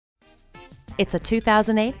It's a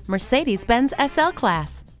 2008 Mercedes-Benz SL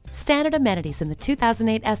Class. Standard amenities in the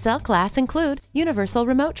 2008 SL Class include universal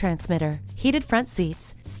remote transmitter, heated front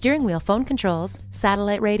seats, steering wheel phone controls,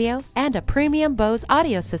 satellite radio, and a premium Bose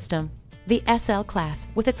audio system. The SL Class,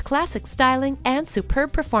 with its classic styling and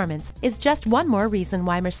superb performance, is just one more reason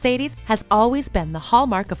why Mercedes has always been the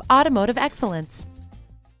hallmark of automotive excellence.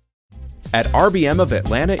 At RBM of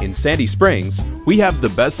Atlanta in Sandy Springs, we have the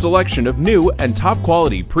best selection of new and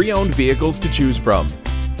top-quality pre-owned vehicles to choose from.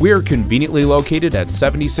 We are conveniently located at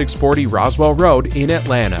 7640 Roswell Road in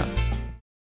Atlanta.